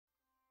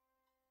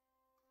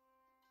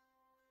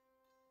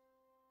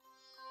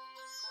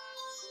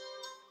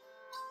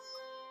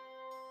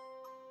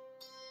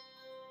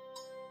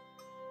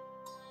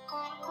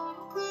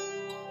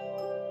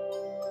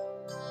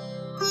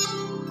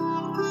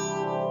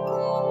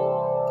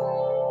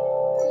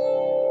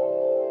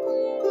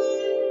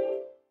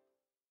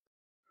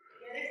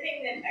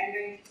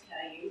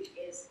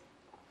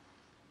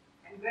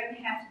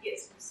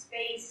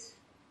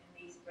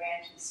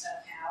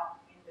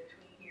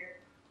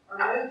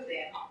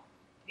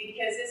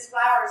because this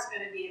flower is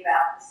going to be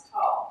about this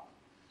tall.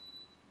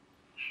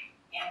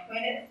 And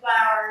when it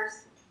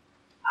flowers,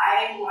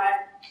 I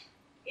want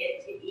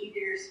it to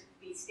either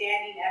be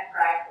standing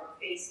upright or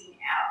facing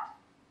out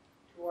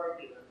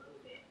toward you a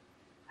little bit.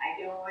 I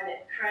don't want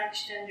it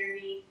crunched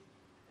underneath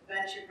a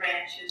bunch of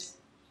branches.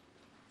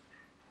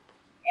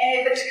 And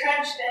if it's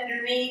crunched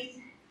underneath,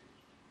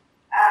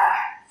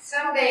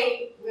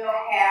 someday we'll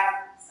have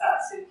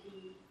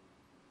Satsuki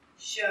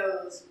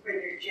shows where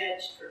they're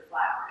judged for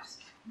flowers.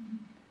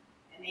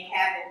 And they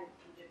have it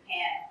in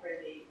Japan where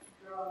they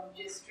grow them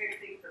just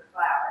strictly for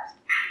flowers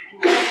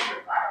and just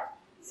for flowers.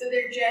 So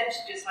they're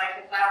judged just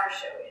like the flower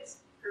show is.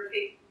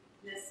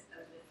 Perfectness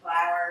of the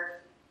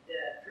flower,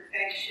 the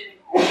perfection,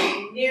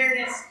 the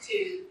nearness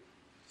to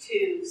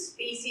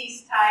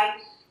species type,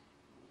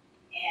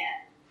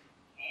 and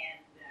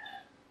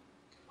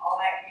all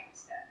that kind of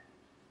stuff.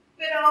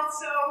 But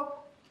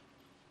also,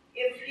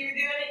 if you're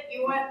doing it,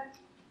 you want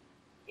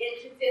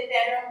it to fit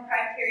that own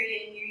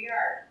criteria in your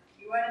yard.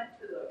 You want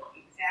it to look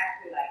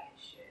exactly like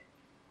it should.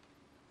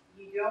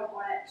 You don't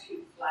want it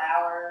to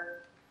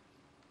flower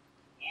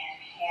and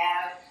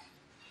have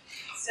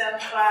some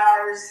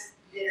flowers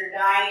that are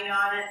dying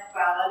on it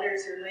while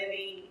others are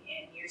living,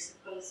 and you're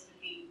supposed to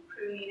be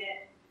pruning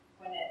it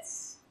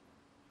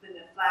when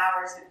the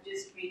flowers have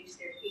just reached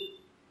their peak.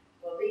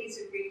 Well, these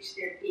have reached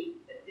their peak,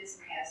 but this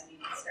one hasn't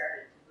even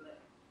started to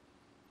bloom.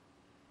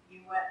 You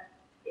want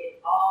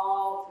it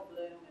all to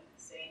bloom at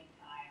the same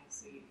time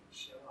so you can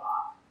show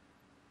off.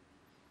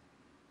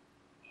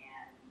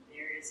 And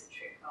there is a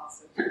trick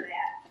also to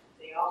that. If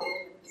they all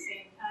bloom at the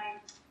same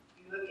time,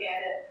 you look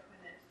at it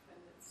when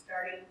it's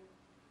starting,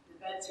 the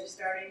buds are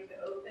starting to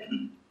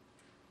open,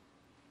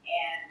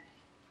 and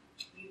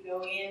you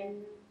go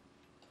in,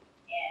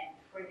 and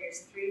when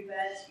there's 3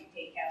 buds, you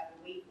take out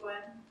the weak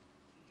one,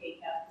 you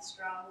take out the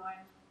strong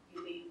one,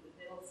 you leave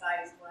the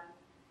middle-sized one.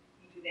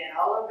 You do that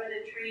all over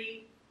the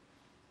tree.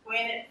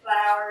 When it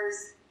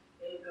flowers,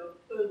 it'll go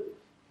boom.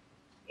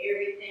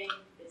 Everything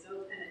is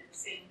open at the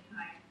same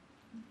time.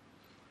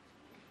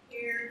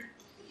 Here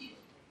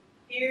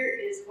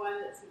is one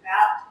that's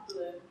about to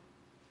bloom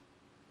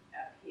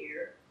up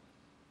here.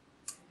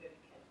 I'm going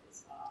to cut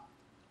this off.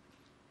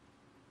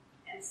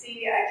 And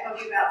see, I told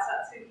you about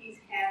Satsuki's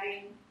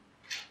having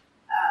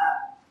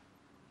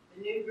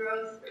the new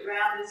growth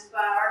around this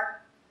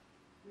flower.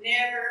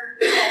 Never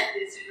cut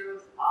this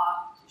growth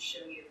off to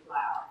show your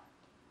flower.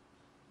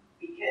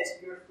 Because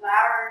your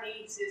flower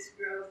needs this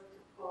growth to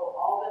pull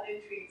all the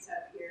nutrients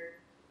up here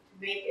to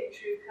make it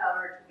true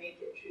color, to make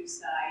it true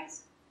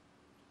size,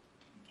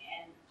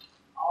 and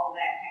all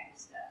that kind of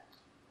stuff.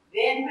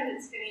 Then when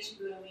it's finished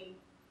blooming,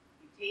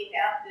 you take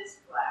out this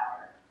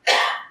flower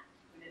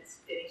when it's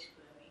finished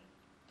blooming,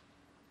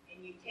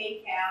 and you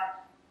take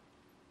out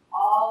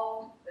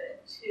all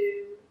but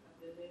 2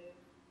 of the new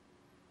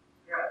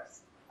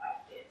growths,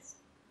 like this.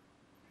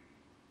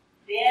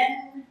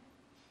 Then,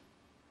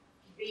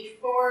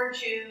 before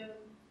June,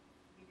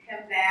 you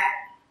come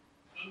back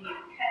and you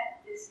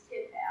cut this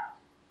tip out.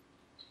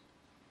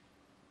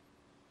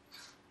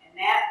 And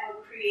that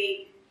will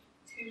create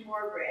 2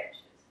 more branches.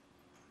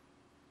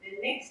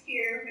 Then next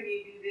year, when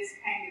you do this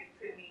kind of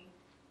pruning,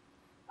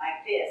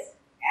 like this,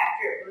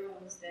 after it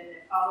blooms, then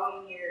the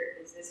following year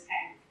is this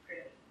kind of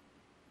pruning.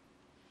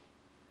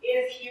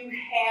 If you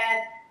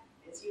had,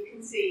 as you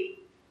can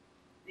see,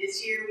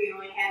 this year we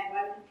only had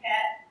 1 to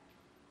cut.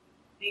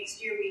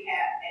 Next year we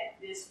have, at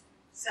this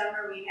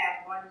summer we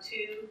have 1,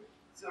 2,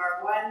 so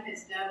our 1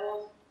 has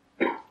doubled.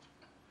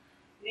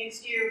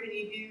 Next year when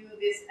you do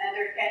this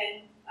other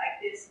cutting like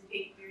this and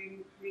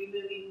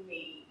removing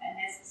the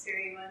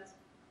unnecessary ones,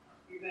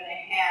 you're going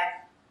to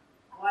have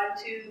 1,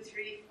 2,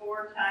 3,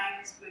 4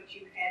 times what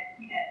you had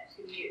to cut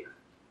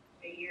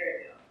a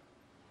year ago.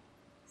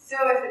 So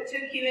if it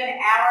took you an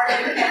hour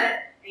to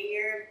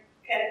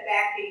cut it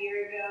back a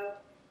year ago,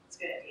 it's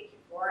going to take you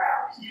 4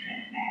 hours to cut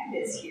it back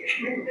this year.